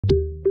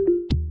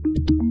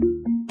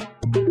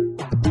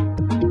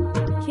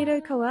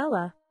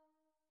Koala.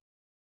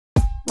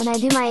 When I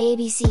do my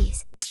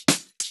ABCs,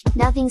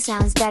 nothing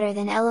sounds better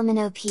than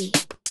LMNOP.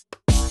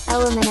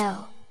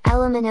 LMNO,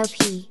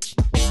 LMNOP,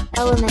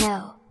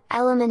 LMNO,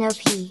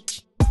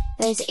 LMNOP.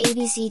 There's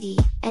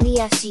ABCD, and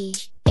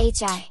EFG,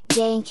 HI,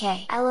 J and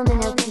K.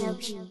 LMNOP,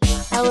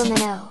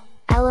 LMNO,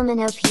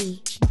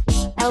 LMNOP,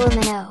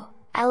 LMNO,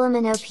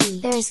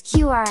 LMNOP. There's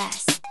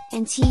QRS,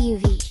 and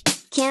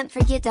TUV. Can't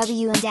forget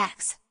W and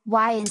X,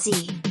 Y and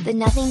Z, but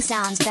nothing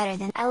sounds better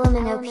than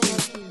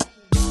LMNOP.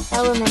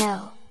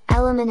 LMNO,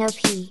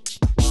 LMNOP,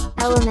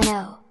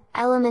 LMNO,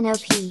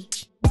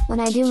 LMNOP.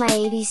 When I do my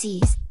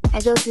ABCs, I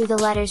go through the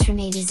letters from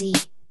A to Z,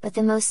 but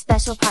the most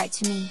special part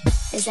to me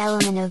is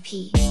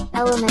LMNOP.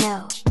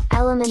 LMNO,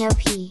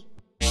 LMNOP,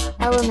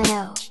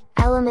 LMNO,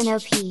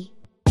 LMNOP,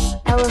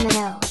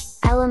 LMNO,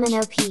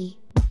 LMNOP,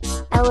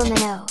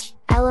 LMNO,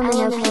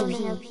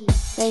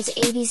 LMNOP. There's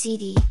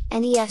ABCD,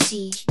 and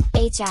EFG,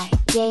 HI,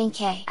 J and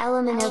K.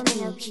 LMNOP,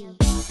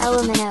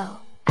 LMNO,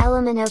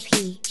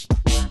 LMNOP,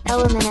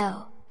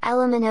 LMNO,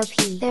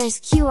 LMNOP. There's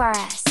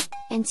QRS,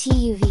 and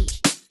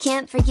TUV.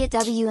 Can't forget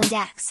W and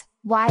X,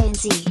 Y and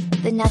Z,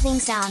 but nothing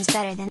sounds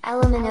better than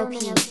LMNOP.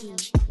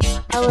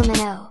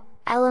 LMNO,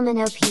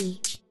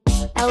 LMNOP,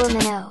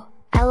 LMNO,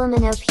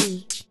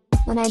 LMNOP.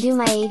 When I do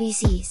my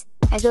ABCs,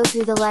 I go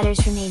through the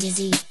letters from A to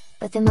Z,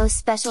 but the most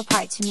special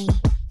part to me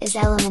is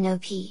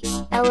LMNOP.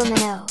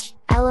 LMNO,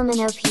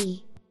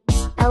 LMNOP,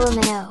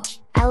 LMNO,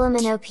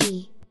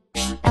 LMNOP,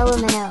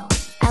 LMNO,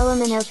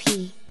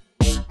 LMNOP,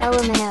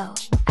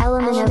 LMNO,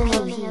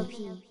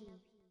 LMNOP.